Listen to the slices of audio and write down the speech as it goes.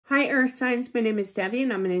Hi Earth Signs, my name is Debbie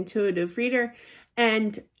and I'm an intuitive reader,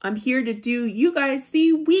 and I'm here to do you guys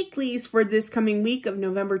the weeklies for this coming week of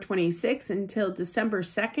November 26th until December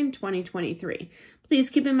 2nd, 2023.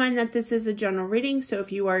 Please keep in mind that this is a general reading, so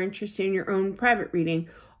if you are interested in your own private reading,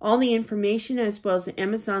 all the information as well as the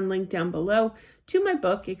Amazon link down below to my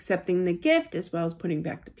book, Accepting the Gift, as well as Putting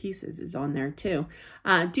Back the Pieces is on there too.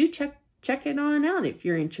 Do check it on out if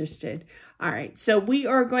you're interested. All right, so we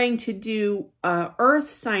are going to do Earth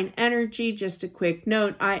sign energy. Just a quick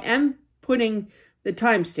note, I am putting the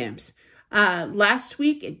timestamps. Last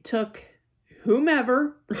week it took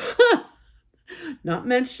whomever, not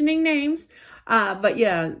mentioning names, but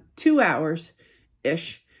yeah, 2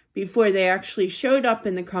 hours-ish before they actually showed up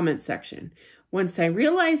in the comment section. Once I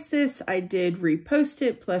realized this, I did repost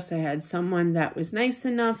it, plus I had someone that was nice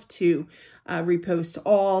enough to repost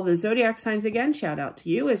all the zodiac signs again. Shout out to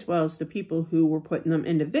you, as well as the people who were putting them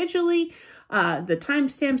individually, the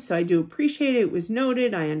timestamps. So I do appreciate it. It was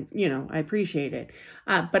noted. I appreciate it.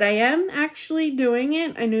 But I am actually doing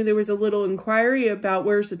it. I knew there was a little inquiry about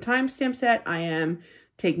where's the timestamps at. I am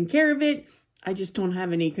taking care of it. I just don't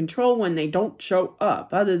have any control when they don't show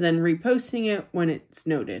up, other than reposting it when it's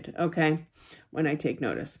noted, okay? When I take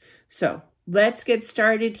notice. So let's get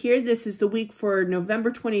started here. This is the week for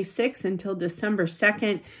November 26th until December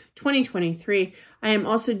 2nd, 2023. I am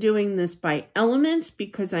also doing this by elements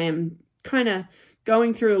because I am kind of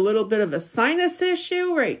going through a little bit of a sinus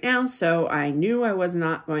issue right now. So I knew I was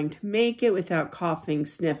not going to make it without coughing,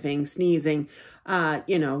 sniffing, sneezing,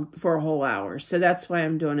 for a whole hour. So that's why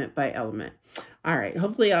I'm doing it by element. All right,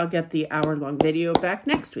 hopefully I'll get the hour-long video back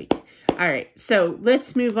next week. All right, so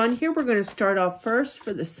let's move on here. We're going to start off first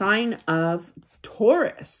for the sign of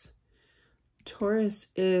Taurus. Taurus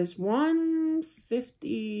is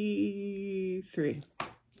 153.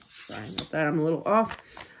 Sorry about that, I'm a little off.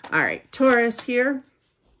 All right, Taurus here.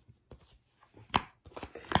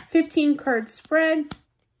 15 card spread.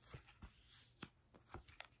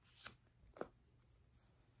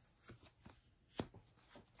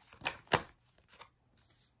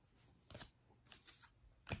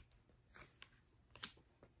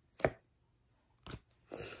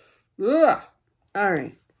 Ugh. All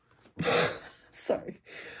right. Sorry.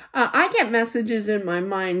 I get messages in my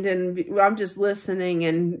mind and I'm just listening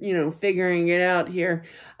and, figuring it out here.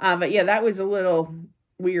 But yeah, that was a little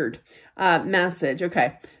weird message.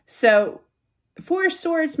 Okay. So 4 of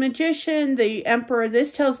Swords, Magician, the Emperor,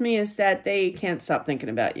 this tells me is that they can't stop thinking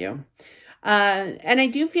about you. And I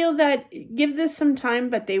do feel that give this some time,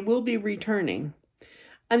 but they will be returning.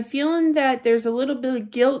 I'm feeling that there's a little bit of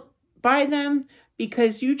guilt by them,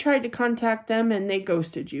 because you tried to contact them and they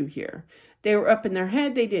ghosted you here. They were up in their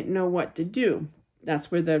head. They didn't know what to do.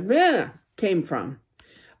 That's where the came from.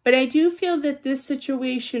 But I do feel that this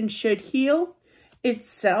situation should heal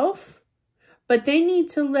itself. But they need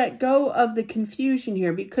to let go of the confusion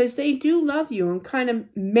here because they do love you and kind of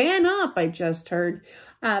man up, I just heard.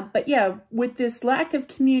 But yeah, with this lack of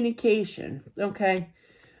communication, okay,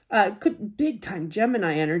 big time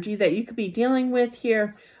Gemini energy that you could be dealing with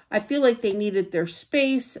here. I feel like they needed their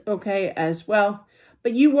space, okay, as well.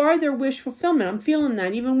 But you are their wish fulfillment. I'm feeling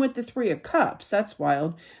that even with the 3 of Cups. That's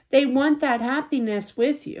wild. They want that happiness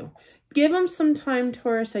with you. Give them some time,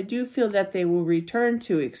 Taurus. I do feel that they will return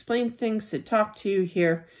to explain things, to talk to you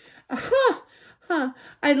here.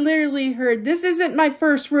 I literally heard, this isn't my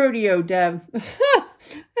first rodeo, Deb.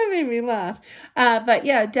 That made me laugh. But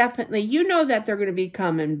yeah, definitely. You know that they're going to be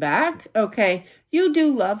coming back, okay? You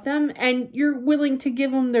do love them, and you're willing to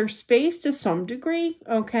give them their space to some degree,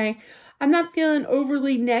 okay? I'm not feeling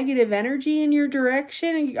overly negative energy in your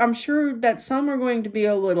direction. I'm sure that some are going to be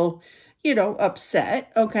a little,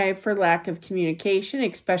 upset, okay, for lack of communication,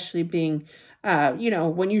 especially being,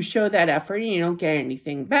 when you show that effort and you don't get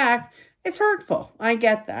anything back. It's hurtful. I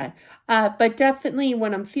get that. But definitely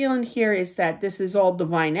what I'm feeling here is that this is all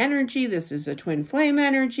divine energy. This is a twin flame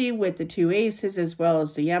energy with the 2 aces as well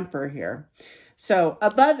as the Emperor here. So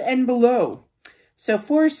above and below. So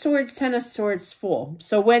 4 of Swords, 10 of Swords, full.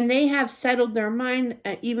 So when they have settled their mind,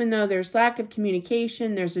 even though there's lack of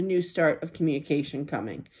communication, there's a new start of communication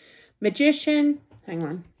coming. Magician, hang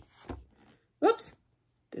on. Whoops,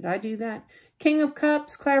 did I do that? King of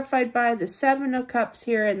Cups, clarified by the 7 of Cups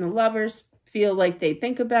here, and the Lovers feel like they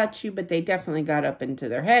think about you, but they definitely got up into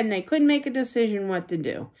their head, and they couldn't make a decision what to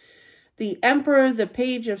do. The Emperor, the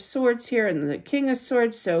Page of Swords here, and the King of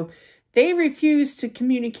Swords, so they refuse to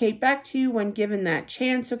communicate back to you when given that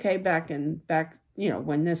chance, okay, back,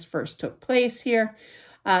 when this first took place here.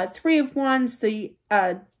 3 of Wands, the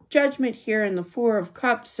Judgment here, and the 4 of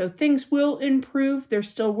Cups. So things will improve. They're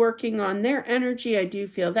still working on their energy. I do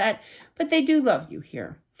feel that, but they do love you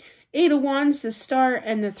here. Eight of Wands, the Star,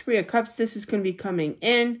 and the Three of Cups. This is going to be coming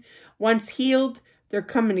in. Once healed, they're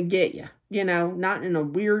coming to get you. You know, not in a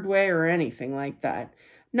weird way or anything like that.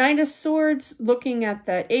 Knight of Swords, looking at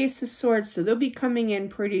that Ace of Swords. So they'll be coming in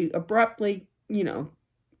pretty abruptly, you know,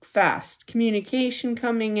 fast. Communication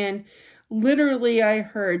coming in. Literally, I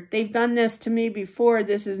heard, they've done this to me before.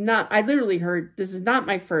 This is not, I literally heard, this is not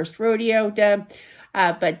my first rodeo, Deb.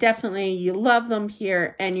 But definitely you love them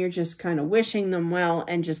here and you're just kind of wishing them well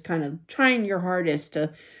and just kind of trying your hardest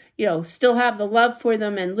to, you know, still have the love for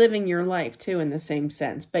them and living your life too in the same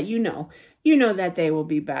sense. But you know that they will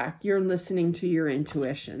be back. You're listening to your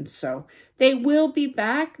intuition. So they will be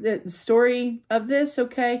back. The story of this,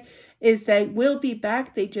 okay, is they will be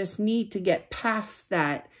back. They just need to get past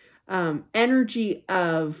that energy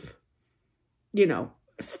of, you know,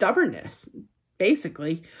 stubbornness,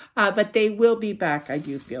 basically. But they will be back. I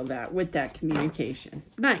do feel that with that communication.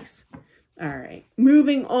 Nice. All right.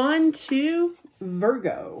 Moving on to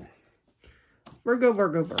Virgo. Virgo.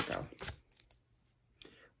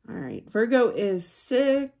 All right. Virgo is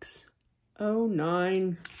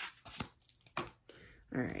 609.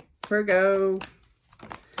 All right. Virgo,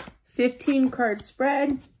 15 card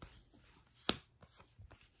spread.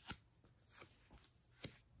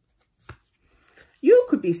 You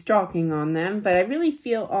could be stalking on them, but I really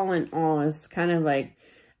feel all in all is kind of like,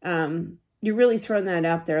 you're really throwing that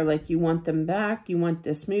out there like you want them back. You want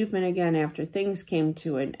this movement again after things came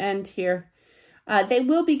to an end here. They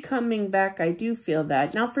will be coming back. I do feel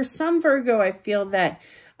that. Now, for some Virgo, I feel that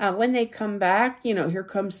when they come back, you know, here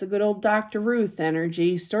comes the good old Dr. Ruth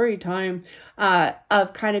energy, story time,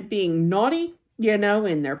 of kind of being naughty, you know,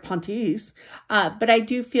 in their punties. But I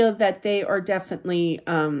do feel that they are definitely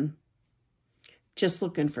just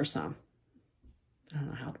looking for some. I don't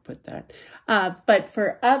know how to put that. But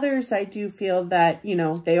for others, I do feel that, you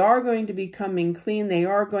know, they are going to be coming clean. They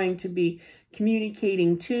are going to be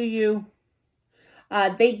communicating to you.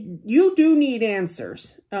 You do need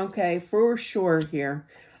answers, okay, for sure here.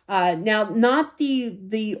 Now, not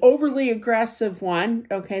the overly aggressive one,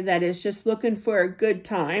 okay, that is just looking for a good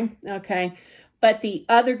time, okay, but the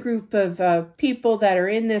other group of people that are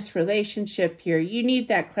in this relationship here, you need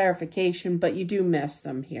that clarification, but you do miss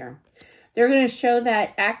them here. They're going to show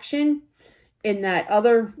that action in that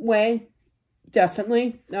other way,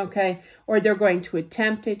 definitely, okay, or they're going to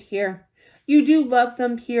attempt it here. You do love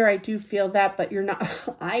them here. I do feel that, but you're not,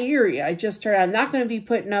 I hear you. I just heard, I'm not going to be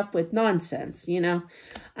putting up with nonsense, you know,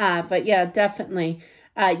 but yeah, definitely.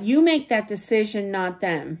 You make that decision, not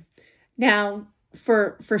them. Now,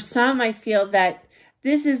 for some, I feel that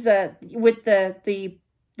this is with the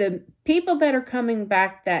people that are coming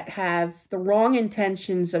back that have the wrong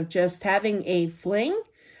intentions of just having a fling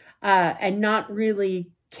and not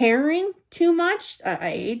really caring too much. I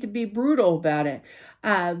hate to be brutal about it.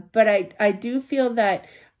 But I do feel that,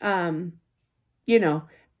 you know,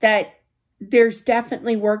 that there's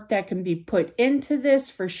definitely work that can be put into this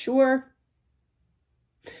for sure.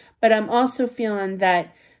 But I'm also feeling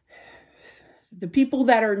that the people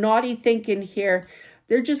that are naughty thinking here,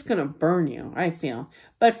 they're just going to burn you, I feel.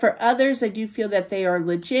 But for others, I do feel that they are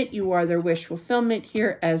legit. You are their wish fulfillment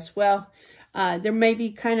here as well. There may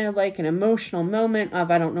be kind of like an emotional moment of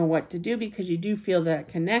I don't know what to do because you do feel that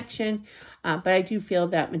connection. But I do feel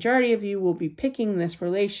that majority of you will be picking this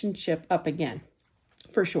relationship up again,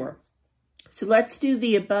 for sure. So let's do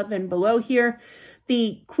the above and below here.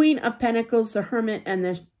 The Queen of Pentacles, the Hermit,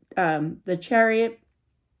 and the Chariot.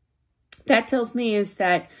 That tells me is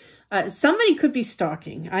that somebody could be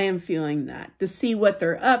stalking. I am feeling that. To see what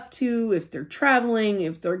they're up to, if they're traveling,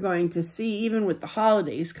 if they're going to see, even with the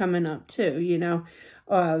holidays coming up too, you know,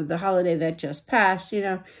 the holiday that just passed, you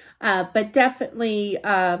know. But definitely,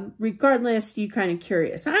 regardless, you kind of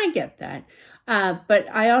curious. And I get that. But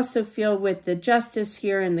I also feel with the Justice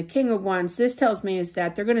here and the King of Wands, this tells me is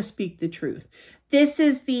that they're going to speak the truth. This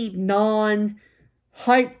is the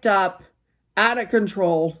non-hyped up, out of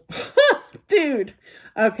control. Dude.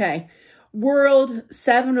 Okay. World,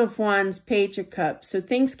 7 of Wands, Page of Cups. So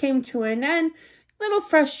things came to an end. Little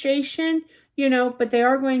frustration, you know, but they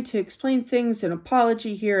are going to explain things, an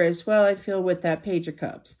apology here as well, I feel, with that Page of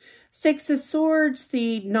Cups. 6 of Swords,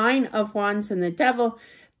 the 9 of Wands, and the Devil.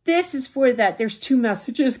 This is for that. There's 2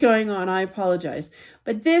 messages going on. I apologize.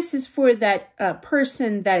 But this is for that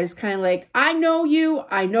person that is kind of like, I know you.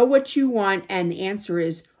 I know what you want. And the answer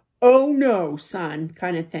is, oh no, son,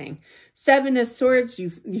 kind of thing. 7 of Swords,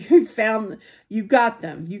 you got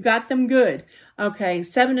them. You got them good. Okay,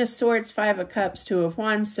 7 of Swords, 5 of Cups, 2 of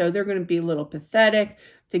Wands. So they're going to be a little pathetic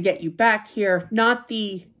to get you back here. Not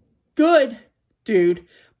the good dude,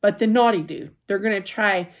 but the naughty dude. They're going to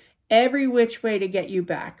try every which way to get you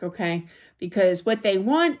back, okay? Because what they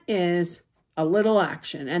want is a little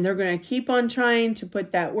action, and they're going to keep on trying to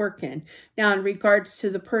put that work in. Now, in regards to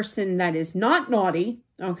the person that is not naughty,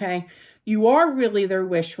 okay, you are really their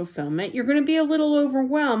wish fulfillment. You're going to be a little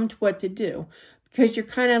overwhelmed what to do, because you're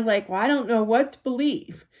kind of like, well, I don't know what to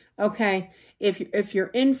believe, okay, if you're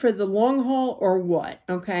in for the long haul or what,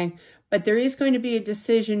 okay? But there is going to be a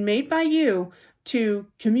decision made by you to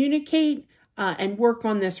communicate and work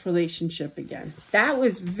on this relationship again. That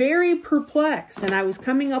was very perplexed, and I was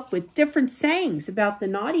coming up with different sayings about the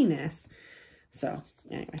naughtiness. So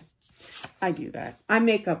anyway, I do that. I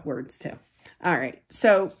make up words too. All right,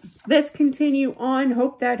 so let's continue on.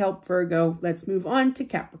 Hope that helped, Virgo. Let's move on to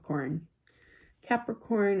Capricorn.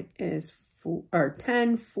 Capricorn is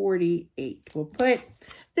 1048. We'll put,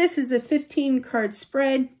 this is a 15 card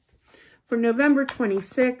spread for November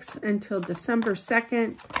 26th until December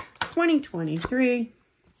 2nd, 2023.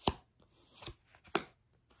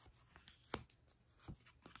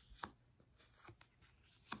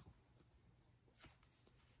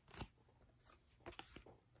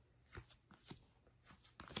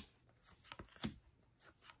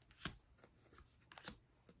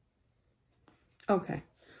 Okay.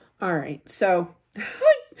 All right. So this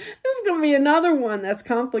is going to be another one that's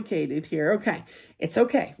complicated here. Okay. It's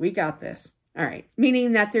okay. We got this. All right.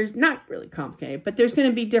 Meaning that there's not really complicated, but there's going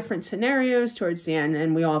to be different scenarios towards the end,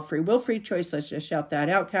 and we all have free will, free choice. Let's just shout that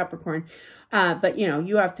out, Capricorn. But you know,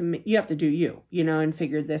 you have to do you, you know, and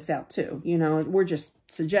figure this out too. You know, we're just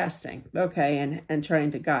suggesting, okay, and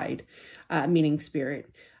trying to guide, meaning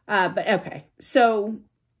spirit. But okay. So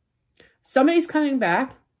somebody's coming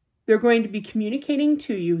back. They're going to be communicating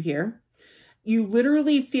to you here. You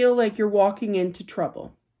literally feel like you're walking into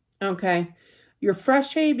trouble, okay? You're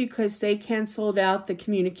frustrated because they canceled out the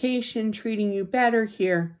communication, treating you better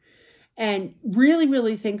here. And really,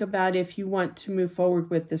 really think about if you want to move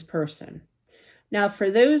forward with this person. Now,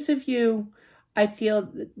 for those of you, I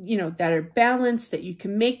feel, you know, that are balanced, that you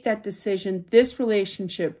can make that decision, this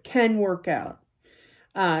relationship can work out.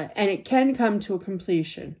 And it can come to a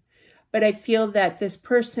completion. But I feel that this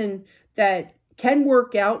person that can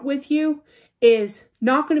work out with you is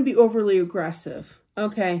not going to be overly aggressive,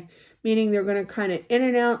 okay? Meaning they're going to kind of in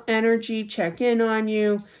and out energy, check in on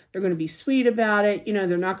you. They're going to be sweet about it. You know,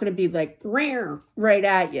 they're not going to be like rare right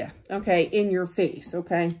at you, okay, in your face,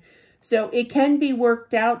 okay? So it can be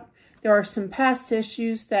worked out. There are some past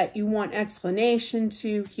issues that you want explanation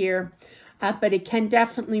to here, but it can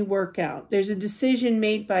definitely work out. There's a decision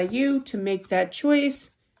made by you to make that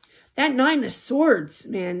choice. That 9 of Swords,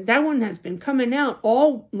 man, that one has been coming out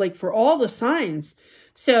all, like, for all the signs.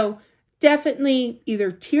 So definitely either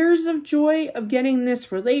tears of joy of getting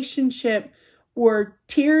this relationship or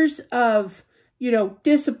tears of, you know,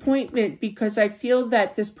 disappointment, because I feel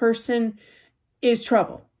that this person is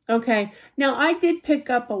trouble. Okay. Now, I did pick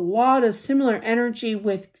up a lot of similar energy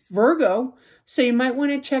with Virgo, so you might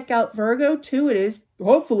want to check out Virgo too. It is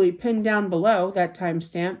hopefully pinned down below, that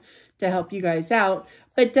timestamp, to help you guys out.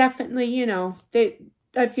 But definitely, you know,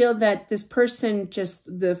 I feel that this person just,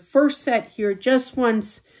 the first set here just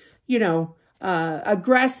wants, you know,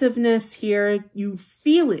 aggressiveness here. You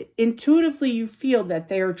feel it. Intuitively, you feel that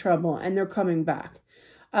they are trouble and they're coming back.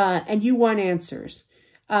 And you want answers.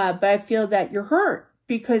 But I feel that you're hurt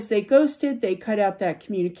because they ghosted, they cut out that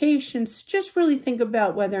communication. So just really think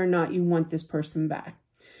about whether or not you want this person back.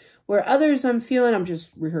 Where others, I'm feeling, I'm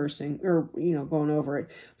just rehearsing or, you know, going over it.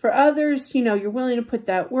 For others, you know, you're willing to put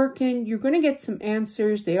that work in. You're going to get some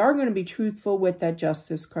answers. They are going to be truthful with that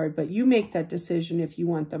Justice card, but you make that decision if you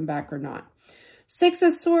want them back or not. 6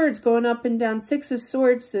 of Swords going up and down. 6 of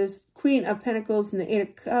Swords, the Queen of Pentacles and the 8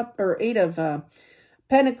 of Cups, or 8 of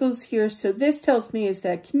Pentacles here. So this tells me is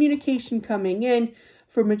that communication coming in.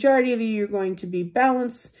 For majority of you, you're going to be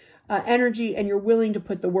balanced. Energy, and you're willing to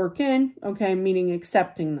put the work in, okay, meaning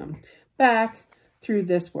accepting them back through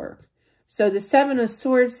this work. So the 7 of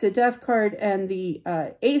Swords, the Death card, and the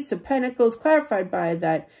Ace of Pentacles clarified by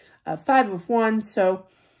that 5 of Wands. So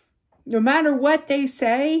no matter what they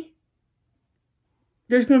say,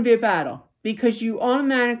 there's going to be a battle because you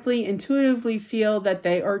automatically, intuitively feel that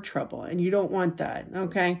they are trouble, and you don't want that,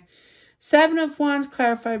 okay? 7 of Wands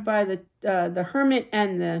clarified by the Hermit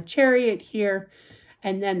and the Chariot here.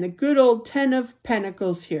 And then the good old 10 of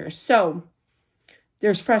Pentacles here. So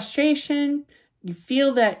there's frustration. You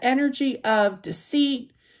feel that energy of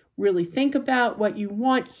deceit. Really think about what you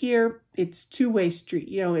want here. It's two-way street.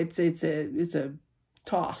 You know, it's a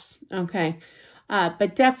toss. Okay.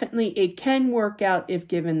 But definitely it can work out if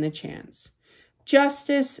given the chance.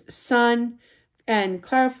 Justice, Sun, and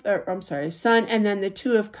Sun, and then the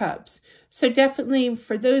 2 of Cups. So definitely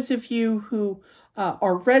for those of you who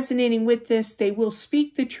are resonating with this, they will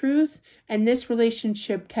speak the truth, and this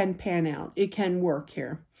relationship can pan out. It can work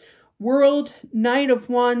here. World, Knight of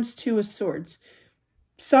Wands, Two of Swords.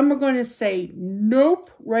 Some are going to say nope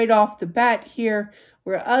right off the bat here,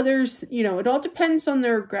 where others, you know, it all depends on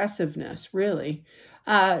their aggressiveness, really.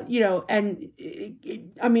 You know, and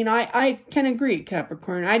I mean, I can agree,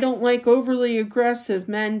 Capricorn. I don't like overly aggressive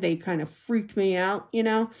men. They kind of freak me out, you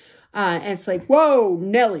know. And it's like, whoa,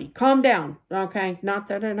 Nelly, calm down. Okay, not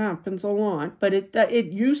that it happens a lot, but it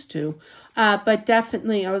used to. But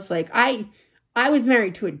definitely, I was like, I was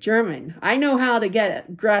married to a German. I know how to get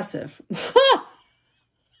aggressive.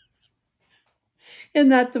 In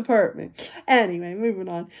that department. Anyway, moving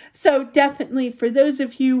on. So definitely for those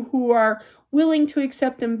of you who are willing to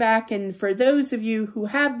accept them back, and for those of you who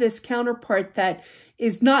have this counterpart that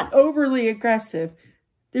is not overly aggressive,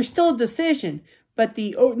 there's still a decision, but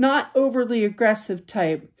the not overly aggressive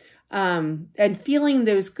type, and feeling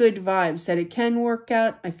those good vibes that it can work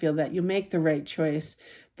out, I feel that you'll make the right choice.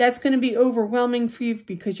 That's going to be overwhelming for you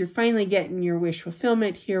because you're finally getting your wish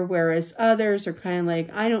fulfillment here, whereas others are kind of like,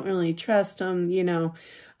 I don't really trust them, you know.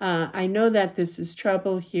 I know that this is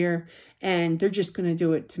trouble here, and they're just going to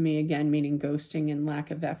do it to me again, meaning ghosting and lack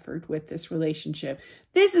of effort with this relationship.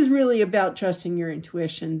 This is really about trusting your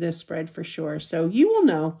intuition, this spread for sure. So you will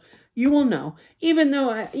know. You will know. Even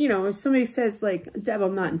though, you know, if somebody says, like, Deb,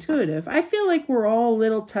 I'm not intuitive, I feel like we're all a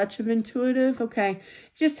little touch of intuitive, okay?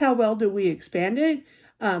 Just how well do we expand it?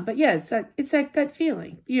 But yeah, it's that gut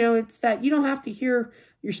feeling. You know, it's that you don't have to hear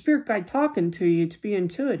your spirit guide talking to you to be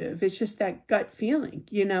intuitive. It's just that gut feeling,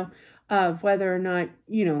 you know, of whether or not,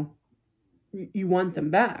 you know, you want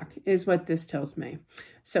them back is what this tells me.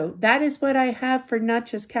 So that is what I have for not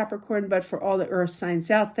just Capricorn, but for all the earth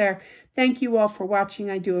signs out there. Thank you all for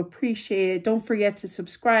watching. I do appreciate it. Don't forget to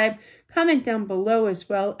subscribe, comment down below, as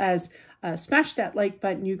well as smash that like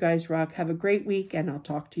button. You guys rock. Have a great week, and I'll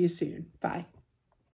talk to you soon. Bye.